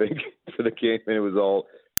 I think, for the game. And it was all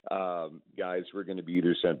guys who were going to be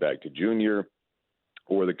either sent back to junior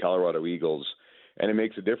or the Colorado Eagles. And it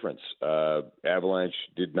makes a difference. Avalanche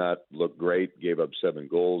did not look great, gave up 7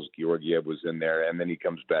 goals. Georgiev was in there, and then he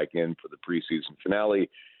comes back in for the preseason finale,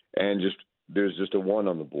 and there's just a 1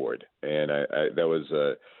 on the board. And that was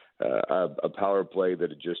a power play that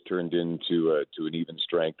had just turned into to an even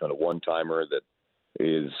strength on a one-timer that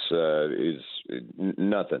is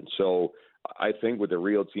nothing. So I think with a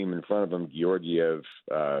real team in front of him, Georgiev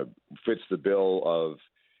fits the bill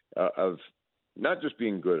of not just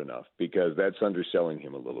being good enough, because that's underselling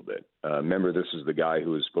him a little bit. Remember, this is the guy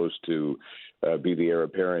who was supposed to be the heir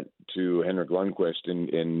apparent to Henrik Lundqvist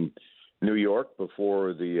in New York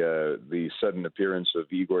before the sudden appearance of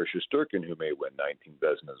Igor Shesterkin, who may win 19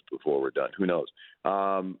 Vezinas before we're done. Who knows?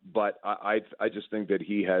 But I just think that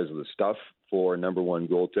he has the stuff for number one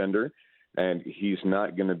goaltender, and he's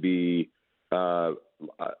not going to be a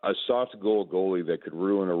soft goal goalie that could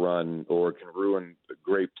ruin a run or can ruin a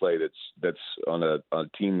great play that's on a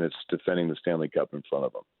team that's defending the Stanley Cup in front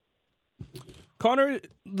of them. Connor,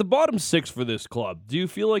 the bottom six for this club, do you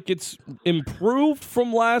feel like it's improved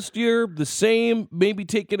from last year, the same, maybe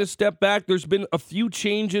taking a step back? There's been a few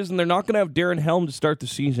changes, and they're not going to have Darren Helm to start the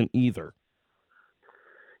season either.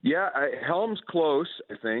 Yeah, Helm's close,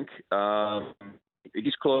 I think.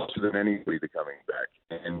 He's closer than anybody to coming back.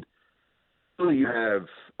 And you have,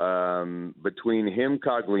 between him,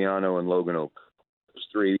 Cogliano, and Logan O'Connor, those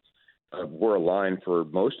three were aligned for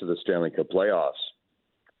most of the Stanley Cup playoffs.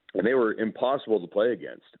 And they were impossible to play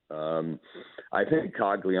against. I think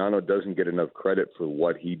Cogliano doesn't get enough credit for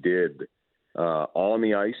what he did on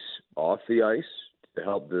the ice, off the ice, to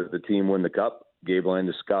help the team win the Cup. Gabe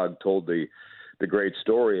Landeskog told the great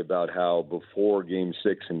story about how before Game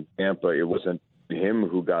 6 in Tampa, it wasn't him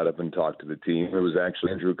who got up and talked to the team. It was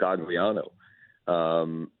actually Andrew Cogliano,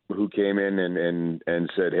 who came in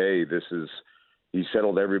and said, hey, he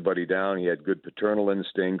settled everybody down. He had good paternal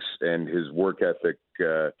instincts, and his work ethic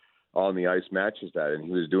on the ice matches that. And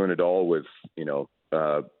he was doing it all with,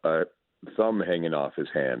 a thumb hanging off his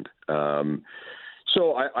hand.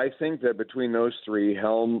 So I think that between those three,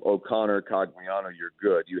 Helm, O'Connor, Cogliano, you're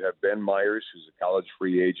good. You have Ben Myers, who's a college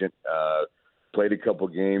free agent, played a couple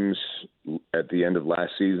games at the end of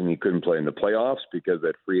last season. He couldn't play in the playoffs because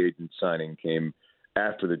that free agent signing came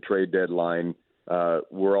after the trade deadline.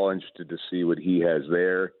 We're all interested to see what he has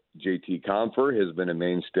there. JT Compher has been a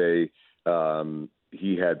mainstay.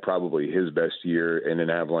 He had probably his best year in an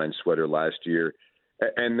Avalanche sweater last year.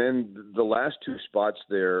 And then the last two spots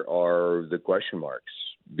there are the question marks,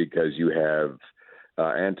 because you have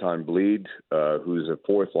Anton Bleed, who's a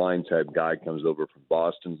fourth-line type guy, comes over from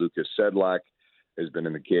Boston. Lucas Sedlak has been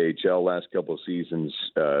in the KHL last couple of seasons.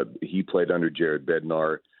 He played under Jared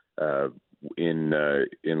Bednar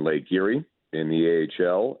in Lake Erie in the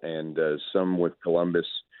AHL, and some with Columbus,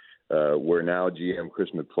 where now GM Chris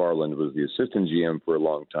McFarland was the assistant GM for a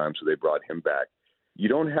long time, so they brought him back. You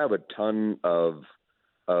don't have a ton of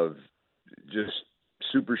just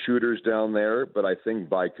super shooters down there, but I think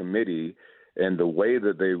by committee and the way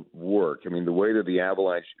that they work, the way that the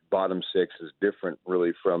Avalanche bottom six is different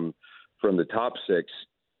really from the top six,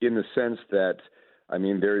 in the sense that,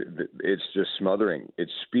 it's just smothering.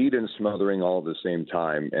 It's speed and smothering all at the same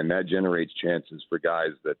time, and that generates chances for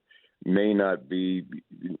guys that may not be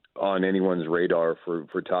on anyone's radar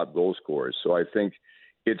for top goal scorers. So I think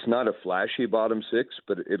it's not a flashy bottom six,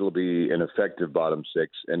 but it'll be an effective bottom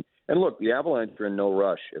six. And look, the Avalanche are in no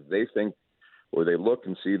rush. If they think or they look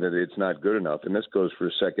and see that it's not good enough, and this goes for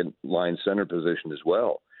a second-line center position as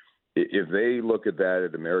well, if they look at that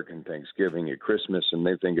at American Thanksgiving, at Christmas, and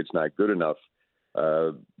they think it's not good enough,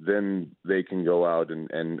 then they can go out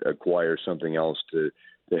and acquire something else to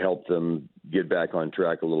help them get back on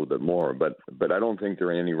track a little bit more. But I don't think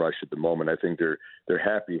they're in any rush at the moment. I think they're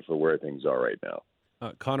happy for where things are right now.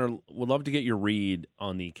 Connor, would love to get your read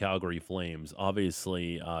on the Calgary Flames.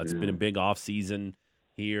 Obviously, it's been a big offseason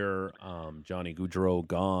here. Johnny Gaudreau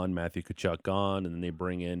gone, Matthew Tkachuk gone, and then they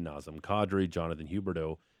bring in Nazem Kadri, Jonathan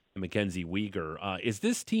Huberdeau, and Mackenzie Weegar. Is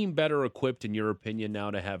this team better equipped, in your opinion, now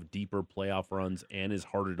to have deeper playoff runs and is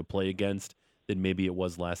harder to play against than maybe it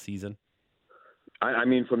was last season?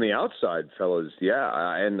 From the outside, fellas,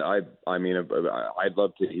 yeah. And I'd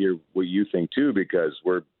love to hear what you think, too, because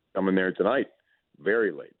we're coming there tonight.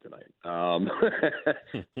 Very late tonight.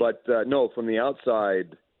 But no, from the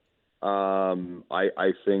outside,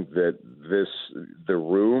 I think that the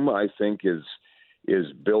room, I think, is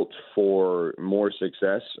built for more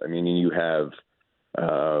success. You have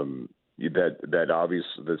that obvious,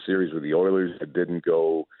 the series with the Oilers that didn't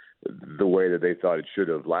go the way that they thought it should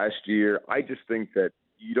have last year. I just think that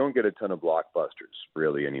you don't get a ton of blockbusters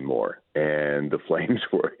really anymore, and the Flames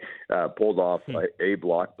were pulled off a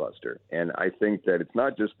blockbuster. And I think that it's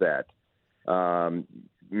not just that.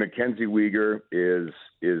 Mackenzie Weegar is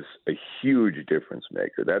a huge difference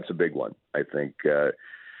maker. That's a big one, I think,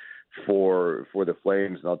 for the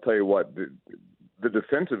Flames. And I'll tell you what, the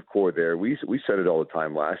defensive core there. We said it all the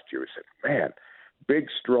time last year. We said, man, big,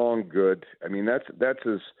 strong, good. I mean, that's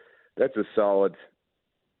as solid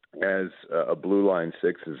as a blue line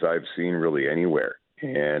six as I've seen really anywhere.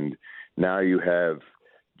 And now you have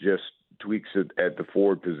just tweaks at the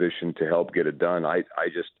forward position to help get it done.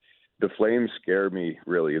 The Flames scare me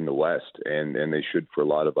really in the West, and they should for a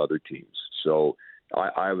lot of other teams. So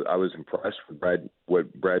I was impressed with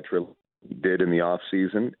what Brad Trill did in the off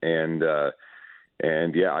season, and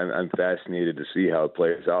yeah, I'm fascinated to see how it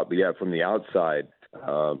plays out. But yeah, from the outside,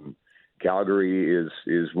 Calgary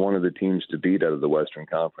is one of the teams to beat out of the Western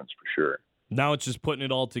Conference for sure. Now it's just putting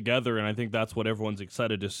it all together, and I think that's what everyone's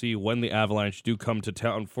excited to see when the Avalanche do come to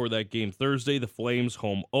town for that game Thursday, the Flames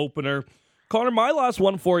home opener. Connor, my last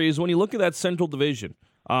one for you is when you look at that Central Division,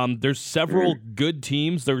 there's several good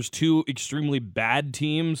teams. There's two extremely bad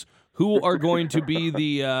teams. Who are going to be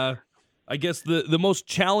the most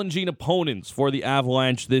challenging opponents for the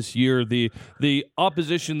Avalanche this year, the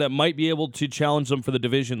opposition that might be able to challenge them for the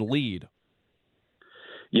division lead?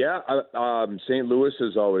 Yeah, St. Louis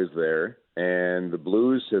is always there, and the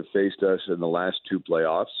Blues have faced us in the last two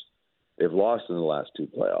playoffs. They've lost in the last two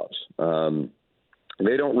playoffs.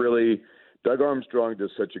 They don't really – Doug Armstrong does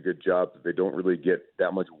such a good job that they don't really get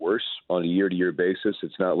that much worse on a year-to-year basis.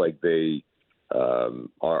 It's not like they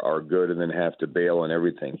are good and then have to bail on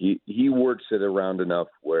everything. He works it around enough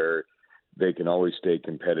where they can always stay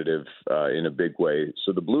competitive in a big way.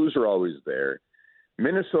 So the Blues are always there.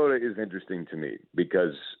 Minnesota is interesting to me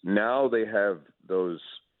because now they have those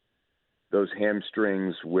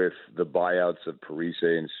hamstrings with the buyouts of Parise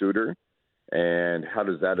and Suter, and how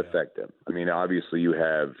does that affect them? I mean, obviously you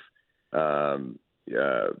have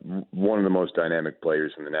one of the most dynamic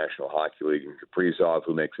players in the National Hockey League, in Kaprizov,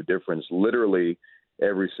 who makes a difference literally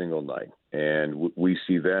every single night. And we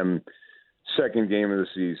see them second game of the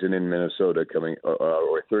season in Minnesota coming,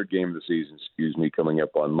 or third game of the season, coming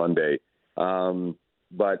up on Monday.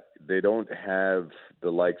 But they don't have the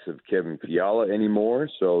likes of Kevin Fiala anymore,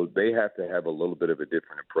 so they have to have a little bit of a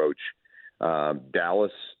different approach.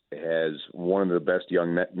 Dallas has one of the best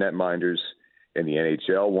young netminders in the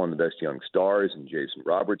NHL, one of the best young stars in Jason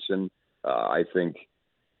Robertson. I think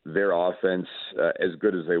their offense, as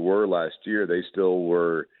good as they were last year, they still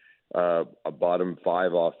were a bottom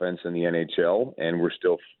five offense in the NHL, and we're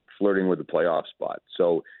still flirting with the playoff spot.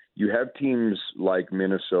 So you have teams like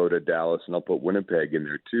Minnesota, Dallas, and I'll put Winnipeg in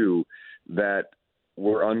there too, that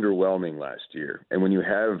were underwhelming last year. And when you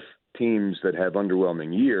have teams that have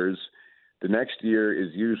underwhelming years, the next year is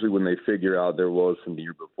usually when they figure out their woes from the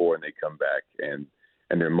year before and they come back and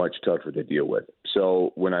they're much tougher to deal with.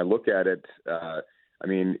 So when I look at it, I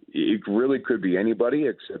mean, it really could be anybody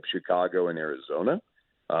except Chicago and Arizona.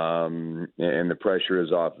 And the pressure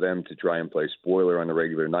is off them to try and play spoiler on a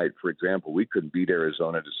regular night. For example, we couldn't beat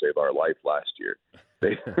Arizona to save our life last year.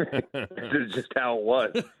 It's just how it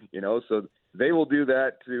was, So they will do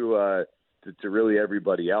that to really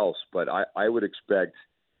everybody else. But I would expect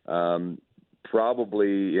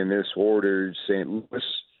probably in this order, St.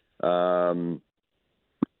 Louis,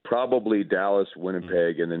 probably Dallas,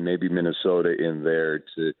 Winnipeg, and then maybe Minnesota in there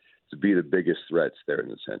to be the biggest threats there in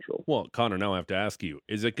the Central. Well, Connor, now I have to ask you,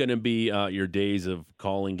 is it going to be your days of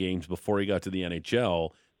calling games before you got to the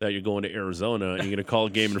NHL that you're going to Arizona and you're going to call a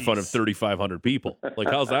game in front of 3,500 people? Like,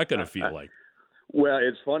 how's that going to feel like? Well,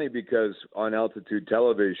 it's funny because on Altitude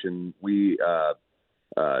Television, we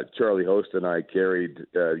Charlie Host and I carried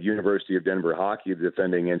University of Denver hockey, the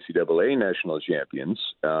defending NCAA national champions,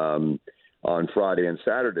 on Friday and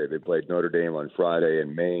Saturday. They played Notre Dame on Friday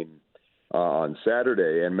and Maine on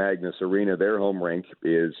Saturday, and Magnus Arena, their home rink,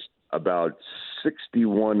 is about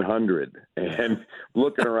 6,100. And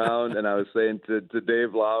looking around, and I was saying to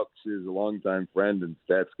Dave Laux, who's a longtime friend and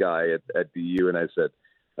stats guy at DU, and I said,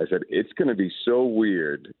 it's going to be so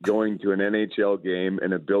weird going to an NHL game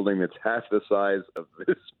in a building that's half the size of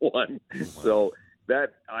this one. Wow. So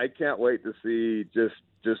that I can't wait to see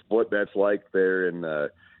just what that's like there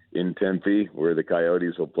in Tempe, where the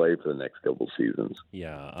Coyotes will play for the next couple seasons.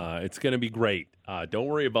 Yeah, it's going to be great. Don't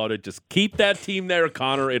worry about it. Just keep that team there,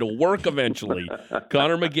 Connor. It'll work eventually.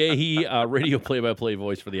 Connor McGahey, radio play-by-play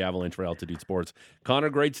voice for the Avalanche for Altitude Sports. Connor,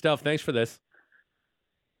 great stuff. Thanks for this.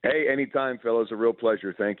 Hey, anytime, fellas. A real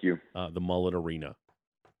pleasure. Thank you. The Mullet Arena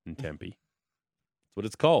in Tempe. That's what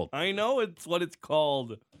it's called. I know it's what it's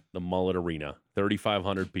called. The Mullet Arena.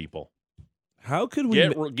 3,500 people. How could we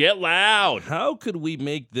get loud? How could we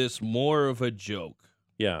make this more of a joke?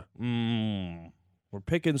 Yeah. We're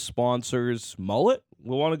picking sponsors. Mullet?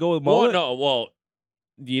 We want to go with Mullet? Well,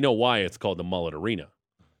 do you know why it's called the Mullet Arena?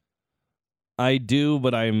 I do,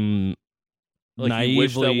 but I'm naively... You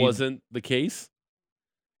wish that wasn't the case?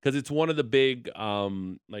 because it's one of the big,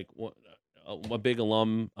 like a big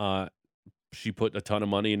alum. She put a ton of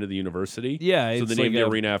money into the university. Yeah, so it's they named like the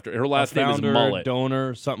arena after her. Last name is founder, Mullet.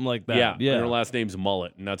 donor, something like that. Yeah, yeah. and her last name's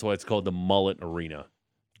Mullet, and that's why it's called the Mullet Arena.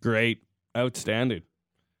 Great, outstanding.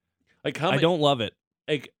 Like how I don't love it.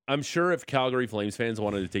 Like I'm sure if Calgary Flames fans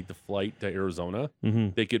wanted to take the flight to Arizona,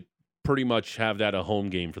 they could pretty much have that a home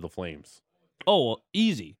game for the Flames. Oh, well,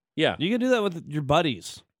 easy. Yeah, You can do that with your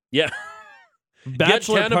buddies. yeah.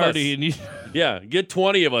 Bachelor 10 of us. party, and you. Yeah, get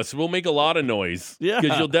 20 of us. We'll make a lot of noise. Yeah.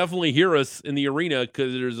 Because you'll definitely hear us in the arena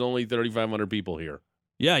because there's only 3,500 people here.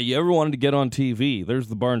 Yeah, you ever wanted to get on TV? There's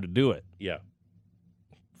the barn to do it. Yeah.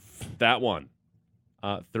 That one.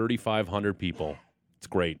 3,500 people. It's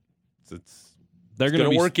great. They're gonna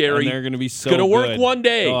be, work, Gary. and they're going to be so gonna work good. one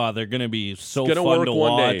day. Oh, they're going to be so gonna fun work to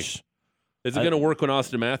one day. watch. Is it going to work when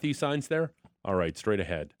Austin Matthews signs there? All right, straight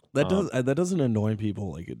ahead. That doesn't annoy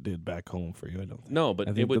people like it did back home for you. I don't think. No, but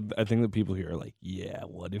I it think would. I think the people here are like, yeah,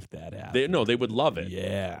 what if that happened? They would love it.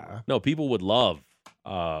 Yeah. No, people would love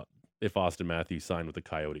if Austin Matthews signed with the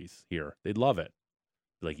Coyotes here. They'd love it.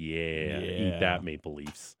 Like, eat that, Maple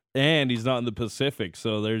Leafs. And he's not in the Pacific,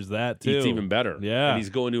 so there's that too. It's even better. Yeah. And he's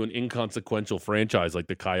going to an inconsequential franchise like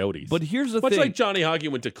the Coyotes. But here's the Much thing. like Johnny Hockey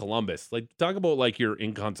went to Columbus. Like, talk about like your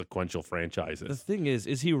inconsequential The franchises. thing is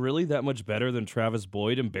he really that much better than Travis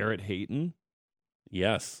Boyd and Barrett Hayton?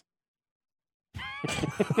 Yes.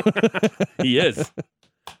 He is.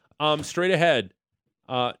 Straight ahead,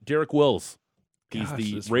 Derek Wills. He's Gosh,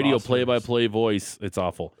 the this radio roster play-by-play voice. It's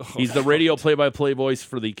awful. He's the radio play-by-play voice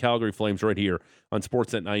for the Calgary Flames right here on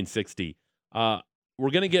Sportsnet 960. We're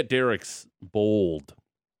going to get Derek's bold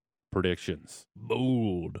predictions.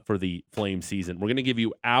 Bold. For the Flame season. We're going to give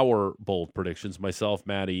you our bold predictions, myself,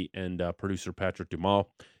 Maddie, and producer Patrick Dumas.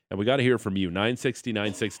 And we got to hear from you.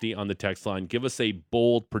 960 on the text line. Give us a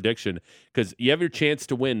bold prediction because you have your chance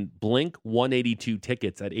to win Blink 182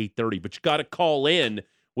 tickets at 8:30, but you got to call in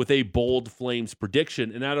with a bold Flames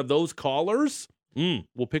prediction. And out of those callers,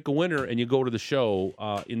 we'll pick a winner, and you go to the show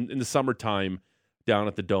in the summertime down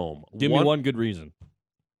at the Dome. Give me one good reason.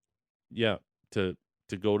 Yeah, to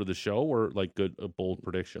go to the show or like a bold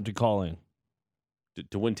prediction? To call in.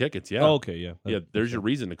 To win tickets, yeah. Oh, okay, yeah. Yeah, there's your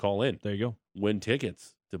reason to call in. There you go. Win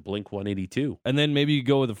tickets to Blink 182. And then maybe you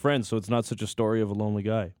go with a friend so it's not such a story of a lonely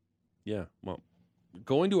guy. Yeah, well,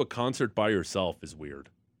 going to a concert by yourself is weird.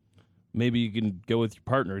 Maybe you can go with your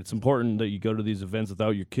partner. It's important that you go to these events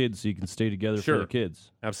without your kids so you can stay together for the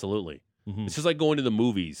kids. Absolutely. Mhm. It's just like going to the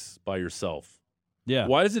movies by yourself. Yeah.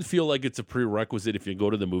 Why does it feel like it's a prerequisite if you go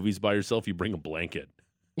to the movies by yourself, you bring a blanket?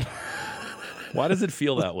 Why does it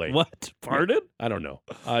feel that way? What? Pardon? I don't know.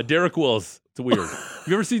 Derek Wills. It's weird. Have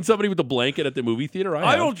you ever seen somebody with a blanket at the movie theater?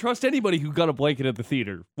 I don't trust anybody who got a blanket at the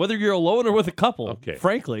theater, whether you're alone or with a couple. Okay.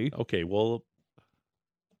 Frankly. Okay, well,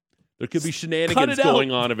 there could be shenanigans it out.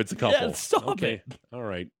 going on if it's a couple. Yeah, stop it. All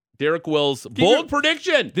right. Derek Wills, bold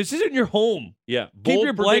prediction. This isn't your home. Yeah. Keep Bold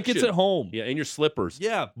your blankets prediction. at home. Yeah, and your slippers.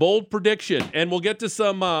 Yeah. Bold prediction. And we'll get to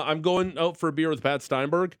some, I'm going out for a beer with Pat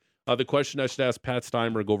Steinberg. The question I should ask Pat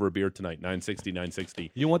Steinberg over a beer tonight,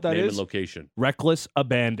 960. You know what that Name is? and location. Reckless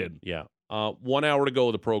abandon. Yeah. 1 hour to go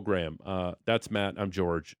of the program. That's Matt. I'm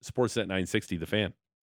George. Sportsnet 960, The Fan.